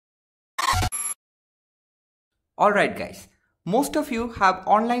Alright guys, most of you have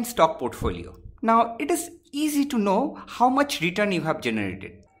online stock portfolio. Now it is easy to know how much return you have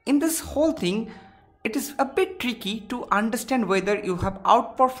generated. In this whole thing, it is a bit tricky to understand whether you have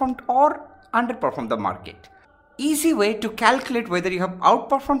outperformed or underperformed the market. Easy way to calculate whether you have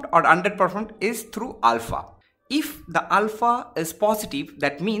outperformed or underperformed is through alpha. If the alpha is positive,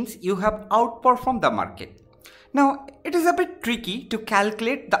 that means you have outperformed the market. Now it is a bit tricky to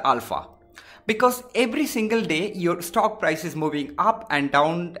calculate the alpha, because every single day your stock price is moving up and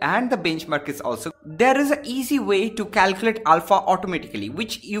down and the benchmark is also. There is an easy way to calculate alpha automatically,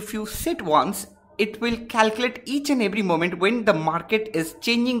 which if you set once, it will calculate each and every moment when the market is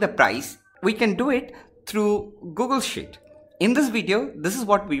changing the price. We can do it through Google Sheet. In this video, this is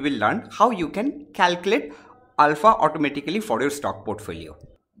what we will learn, how you can calculate alpha automatically for your stock portfolio.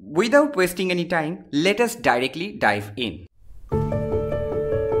 Without wasting any time, let us directly dive in.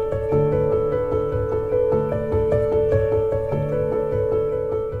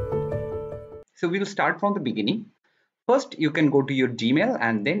 So we'll start from the beginning. First, you can go to your Gmail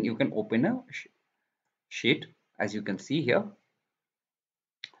and then you can open a sheet, as you can see here.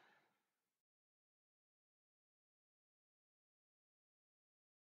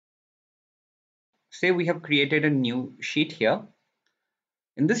 Say we have created a new sheet here.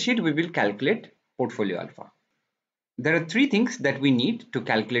 In this sheet, we will calculate portfolio alpha. There are three things that we need to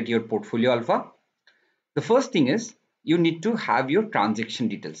calculate your portfolio alpha. The first thing is you need to have your transaction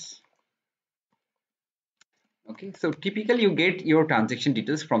details. Okay, so typically you get your transaction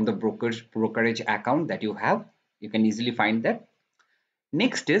details from the brokerage account that you have. You can easily find that.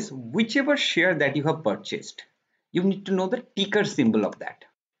 Next is whichever share that you have purchased, you need to know the ticker symbol of that.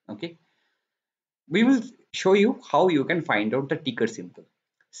 Okay, we will show you how you can find out the ticker symbol.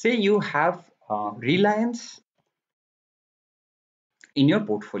 Say you have Reliance in your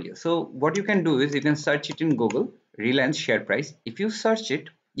portfolio. So what you can do is you can search it in Google, Reliance share price. If you search it,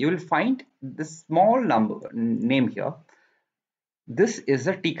 you will find the small name here. This is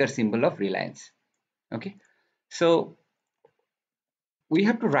the ticker symbol of Reliance. Okay, so we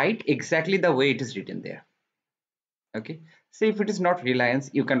have to write exactly the way it is written there. Okay, so if it is not Reliance,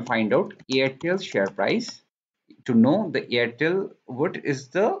 you can find out Airtel share price to know the Airtel, what is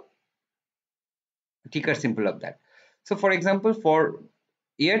the ticker symbol of that. So for example, for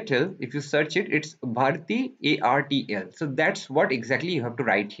Airtel, if you search it, it's Bharti ARTL. So that's what exactly you have to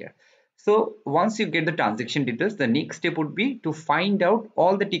write here. So once you get the transaction details, the next step would be to find out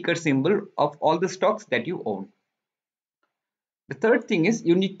all the ticker symbol of all the stocks that you own. The third thing is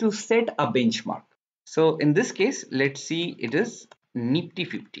you need to set a benchmark. So in this case, let's see, it is Nifty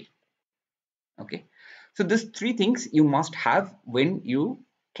 50. Okay, so these three things you must have when you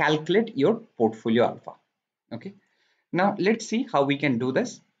calculate your portfolio alpha. Okay, now let's see how we can do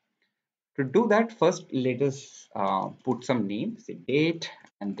this. To do that, first let us put some names, say date,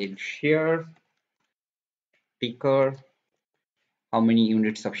 and then share, ticker, how many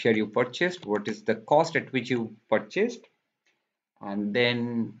units of share you purchased, what is the cost at which you purchased, and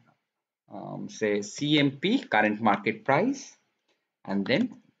then say CMP, current market price, and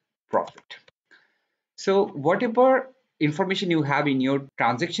then profit. So whatever information you have in your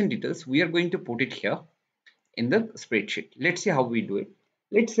transaction details, we are going to put it here in the spreadsheet. Let's see how we do it.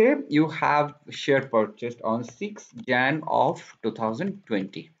 Let's say you have share purchased on 6 Jan of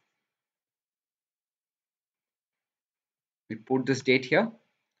 2020. We put this date here.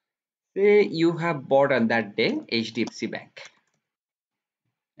 Say you have bought on that day HDFC Bank.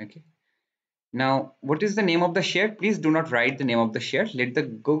 Okay. Now, what is the name of the share? Please do not write the name of the share. Let the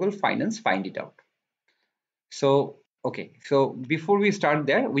Google Finance find it out. So, okay. So before we start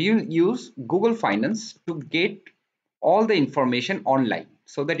there, we will use Google Finance to get all the information online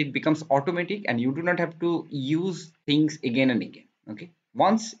so that it becomes automatic and you do not have to use things again and again. Okay.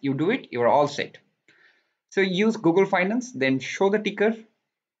 Once you do it, you are all set. So use Google Finance, then show the ticker,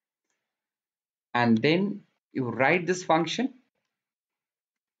 and then you write this function.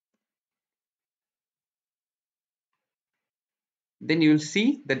 Then you will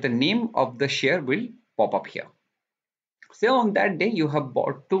see that the name of the share will pop up here. So on that day, you have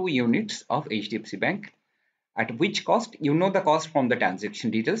bought 2 units of HDFC Bank. At which cost? You know the cost from the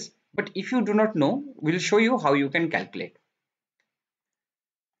transaction details. But if you do not know, we'll show you how you can calculate.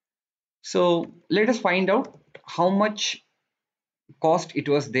 So let us find out how much cost it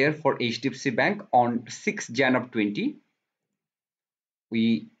was there for HDFC Bank on 6 Jan of 20.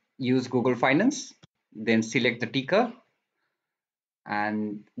 We use Google Finance, then select the ticker,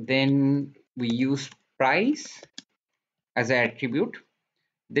 and then we use price as an attribute.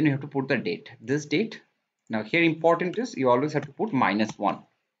 Then you have to put the date, this date. Now here important is you always have to put -1.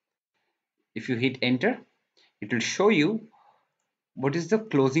 If you hit enter, It will show you what is the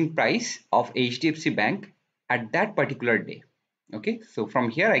closing price of HDFC Bank at that particular day. Okay, so from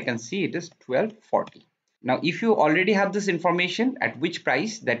here I can see it is 1240. Now if you already have this information at which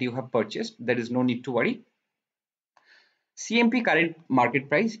price that you have purchased, there is no need to worry. CMP, current market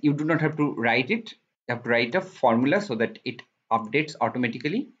price, you do not have to write it. You have to write a formula so that it updates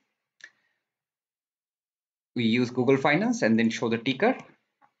automatically. We use Google Finance and then show the ticker,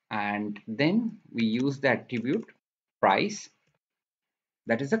 and then we use the attribute price,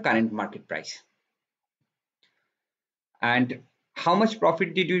 that is the current market price. And how much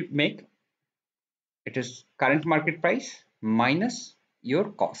profit did you make? It is current market price minus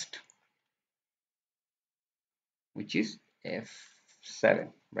your cost, which is F7,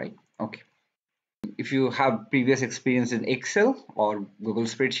 right? Okay. If you have previous experience in Excel or Google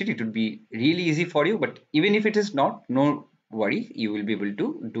spreadsheet, it would be really easy for you. But even if it is not, no worry, you will be able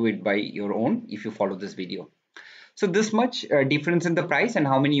to do it by your own if you follow this video. So this much difference in the price and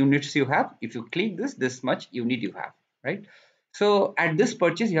how many units you have. If you click this much unit you have, right? So at this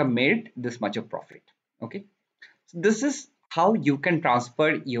purchase, you have made this much of profit. Okay. So this is how you can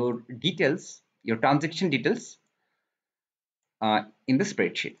transfer your details, your transaction details in the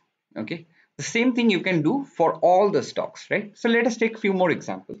spreadsheet. Okay. The same thing you can do for all the stocks, right? So let us take a few more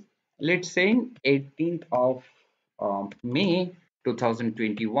examples. Let's say in 18th of May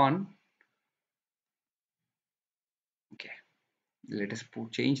 2021. Okay. Let us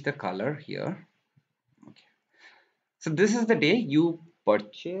change the color here. Okay. So this is the day you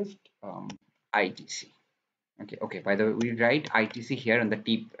purchased ITC. Okay. By the way, we write ITC here on the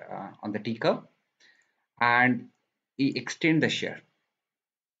T curve, and we extend the share.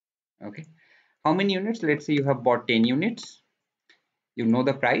 Okay. How many units? Let's say you have bought 10 units. You know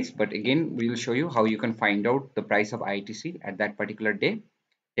the price, but again, we will show you how you can find out the price of ITC at that particular day.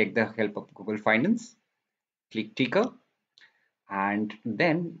 Take the help of Google Finance. Click ticker, and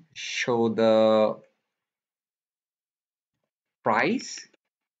then show the price,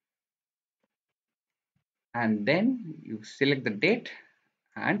 and then you select the date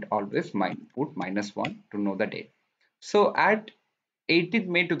and always put -1 to know the date. So at 18th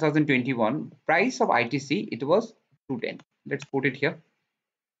May 2021, price of ITC, it was 210. Let's put it here.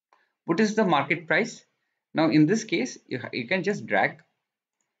 What is the market price? Now in this case, you can just drag.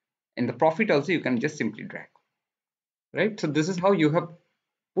 In the profit also, you can just simply drag. Right? So this is how you have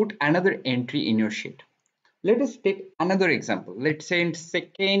put another entry in your sheet. Let us take another example. Let's say in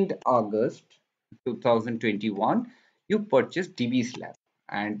 2nd August 2021, you purchased DB slab,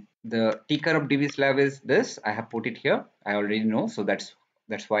 and the ticker of DB slab is this. I have put it here. I already know, so that's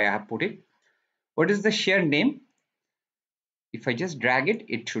why I have put it. What is the share name? If I just drag it,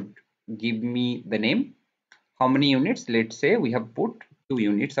 it should give me the name. How many units? Let's say we have put 2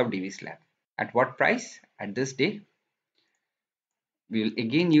 units of DB slab. At what price? At this day. We will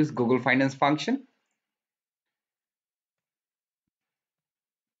again use Google Finance function.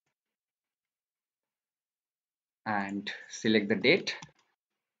 And select the date.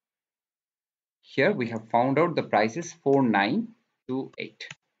 Here we have found out the price is 4928,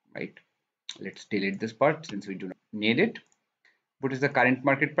 right? Let's delete this part since we do not need it. What is the current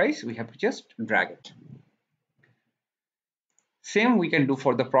market price? We have to just drag it. Same we can do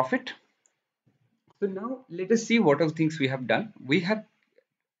for the profit. So now let us see what other things we have done. We have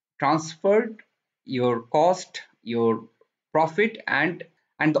transferred your cost, your profit, and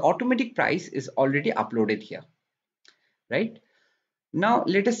the automatic price is already uploaded here, right? Now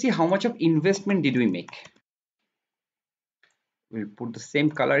let us see how much of investment did we make. We'll put the same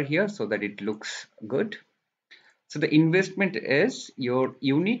color here so that it looks good. So the investment is your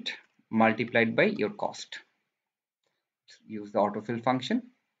unit multiplied by your cost. Use the autofill function,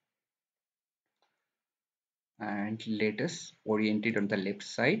 and let us orient it on the left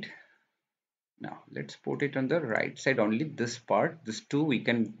side. Now let's put it on the right side only. This part, this 3 we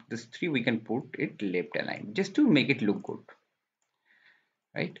can put it left aligned just to make it look good,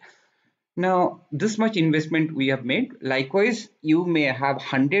 right? Now this much investment we have made. Likewise, you may have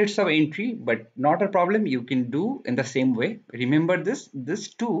hundreds of entry, but not a problem. You can do in the same way. Remember this,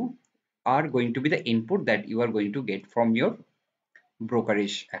 these two are going to be the input that you are going to get from your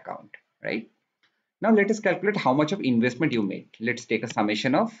brokerage account, right? Now let us calculate how much of investment you made. Let's take a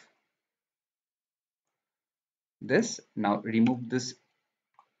summation of this. Now remove this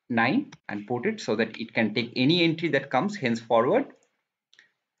 9 and put it so that it can take any entry that comes henceforward.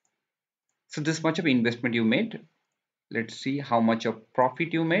 So this much of investment you made. Let's see how much of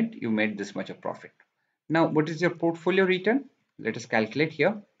profit you made. You made this much of profit. Now what is your portfolio return? Let us calculate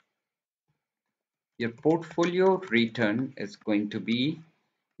here. Your portfolio return is going to be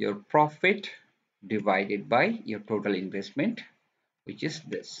your profit divided by your total investment, which is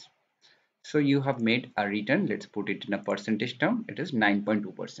this. So you have made a return. Let's put it in a percentage term. It is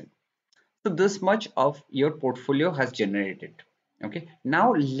 9.2%. So this much of your portfolio has generated. Okay.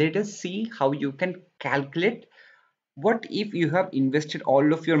 Now let us see how you can calculate what if you have invested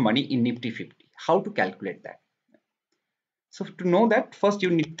all of your money in Nifty 50. How to calculate that? So to know that, first you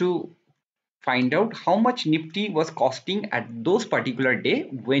need to find out how much Nifty was costing at those particular day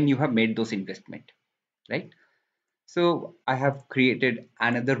when you have made those investment, right? So I have created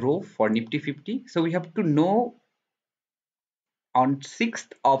another row for Nifty 50. So we have to know on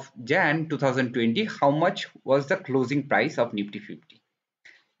 6th of Jan 2020 how much was the closing price of Nifty 50.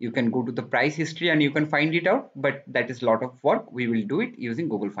 You can go to the price history and you can find it out, but that is a lot of work. We will do it using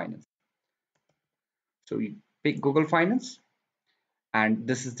Google Finance. So you pick Google Finance and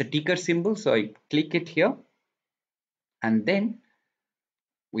this is the ticker symbol. So I click it here and then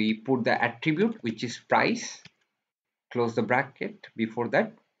we put the attribute, which is price, close the bracket. Before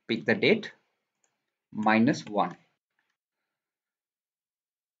that, pick the date, -1.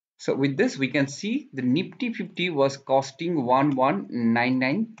 So with this, we can see the Nifty 50 was costing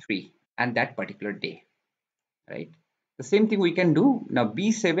 11993 and that particular day, right? The same thing we can do. Now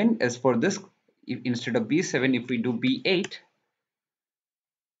B7 is for this. If, instead of B7, if we do B8,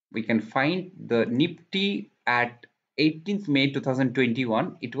 we can find the Nifty at 18th May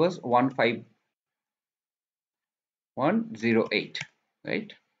 2021. It was 15108,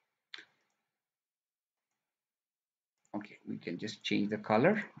 right? Okay, we can just change the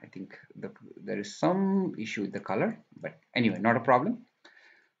color. I think there is some issue with the color, but anyway, not a problem.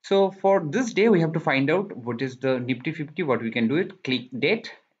 So for this day, we have to find out what is the Nifty 50. What we can do it, click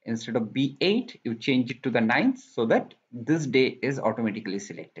date. Instead of B8, you change it to the 9th so that this day is automatically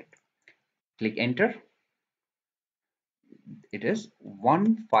selected. Click enter. It is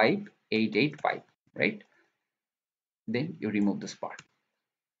 15885, right? Then you remove this part.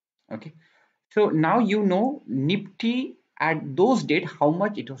 Okay. So now you know Nifty at those date how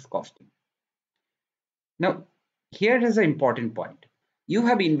much it was costing. Now, here is an important point. You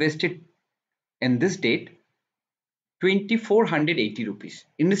have invested in this date 2480 rupees.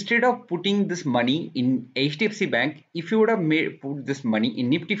 Instead of putting this money in HDFC Bank, if you would have put this money in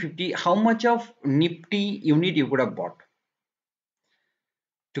Nifty 50, how much of Nifty unit you could have bought?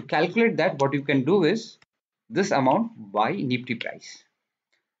 To calculate that, what you can do is this amount by Nifty price,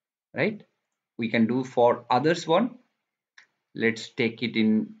 right? We can do for others one. Let's take it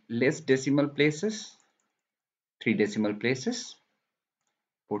in less decimal places, 3 decimal places.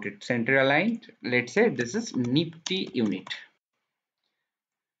 Put it center aligned. Let's say this is Nifty unit.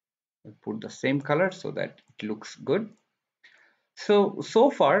 We'll put the same color so that it looks good. So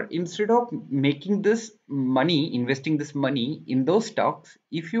far, instead of making this money, investing this money in those stocks,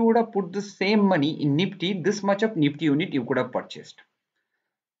 if you would have put the same money in Nifty, this much of Nifty unit you could have purchased.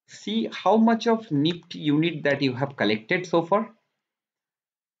 See how much of Nifty unit that you have collected so far.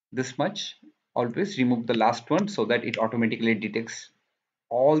 This much. Always remove the last one so that it automatically detects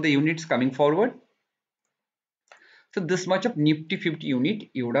all the units coming forward. So this much of Nifty 50 unit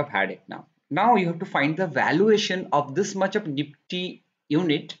you would have had it now. Now you have to find the valuation of this much of Nifty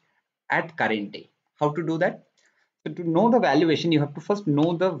unit at current day. How to do that? So to know the valuation, you have to first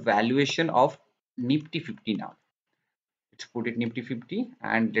know the valuation of Nifty 50 now. Let's put it Nifty 50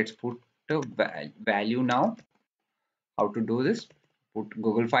 and let's put the value now. How to do this? Put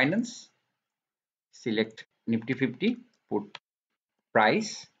Google Finance, select Nifty 50, put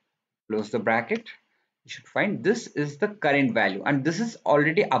price, close the bracket. You should find this is the current value and this is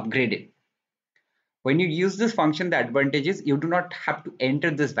already upgraded. When you use this function, the advantage is you do not have to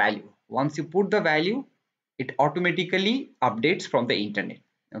enter this value. Once you put the value, it automatically updates from the internet.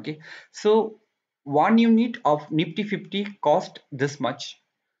 Okay, so 1 unit of Nifty 50 cost this much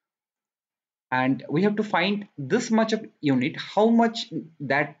and we have to find this much of unit, how much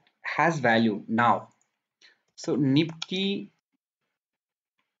that has value now. So Nifty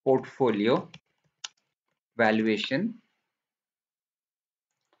portfolio valuation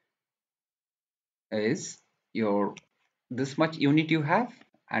is your this much unit you have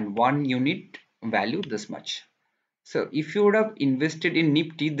and 1 unit value this much. So if you would have invested in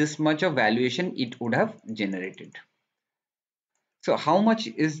Nifty, this much of valuation it would have generated. So how much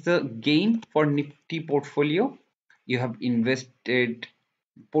is the gain for Nifty portfolio? You have invested,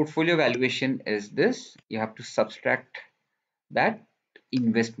 portfolio valuation is this. You have to subtract that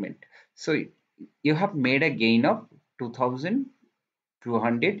investment. So you have made a gain of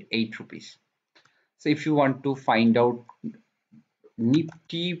 2208 rupees. So if you want to find out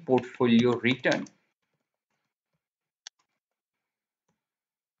Nifty portfolio return,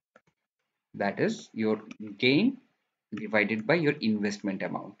 That is your gain divided by your investment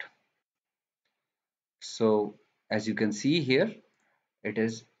amount. So as you can see here, it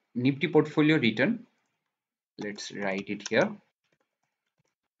is Nifty portfolio return. Let's write it here.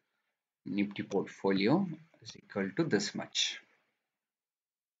 Nifty portfolio is equal to this much,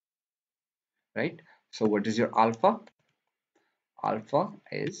 right? So what is your alpha? Alpha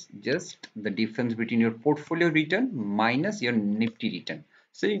is just the difference between your portfolio return minus your Nifty return.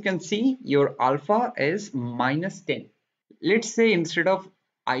 So you can see your alpha is minus 10. Let's say instead of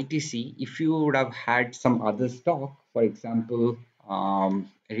ITC, if you would have had some other stock, for example,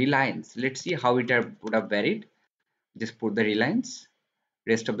 Reliance, let's see how would have varied. Just put the Reliance,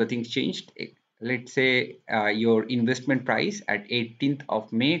 rest of the things changed. Let's say your investment price at 18th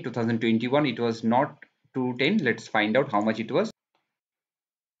of May 2021, it was not 210. Let's find out how much it was.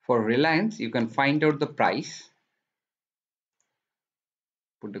 For Reliance, you can find out the price.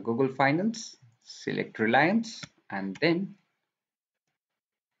 Put the Google Finance, select Reliance, and then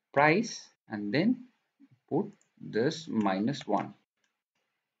price, and then put this -1.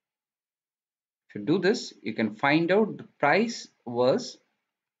 If you do this, you can find out the price was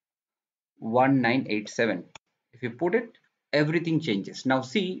 1987. If you put it, everything changes. Now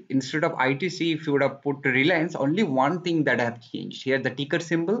see, instead of ITC, if you would have put Reliance, only one thing that have changed here, the ticker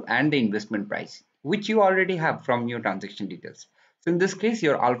symbol and the investment price, which you already have from your transaction details. So in this case,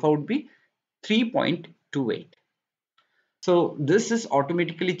 your alpha would be 3.28. So this is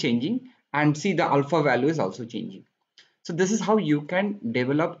automatically changing, and see the alpha value is also changing. So this is how you can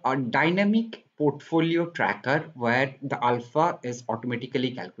develop a dynamic portfolio tracker where the alpha is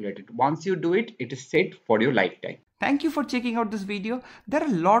automatically calculated. Once you do it, it is set for your lifetime. Thank you for checking out this video. There are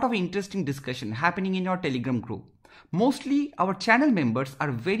a lot of interesting discussion happening in your Telegram group. Mostly our channel members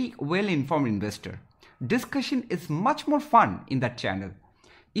are very well informed investor. Discussion is much more fun in that channel.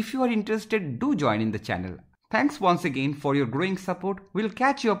 If you are interested, do join in the channel. Thanks once again for your growing support. We'll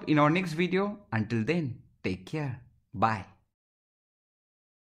catch you up in our next video. Until then, take care. Bye.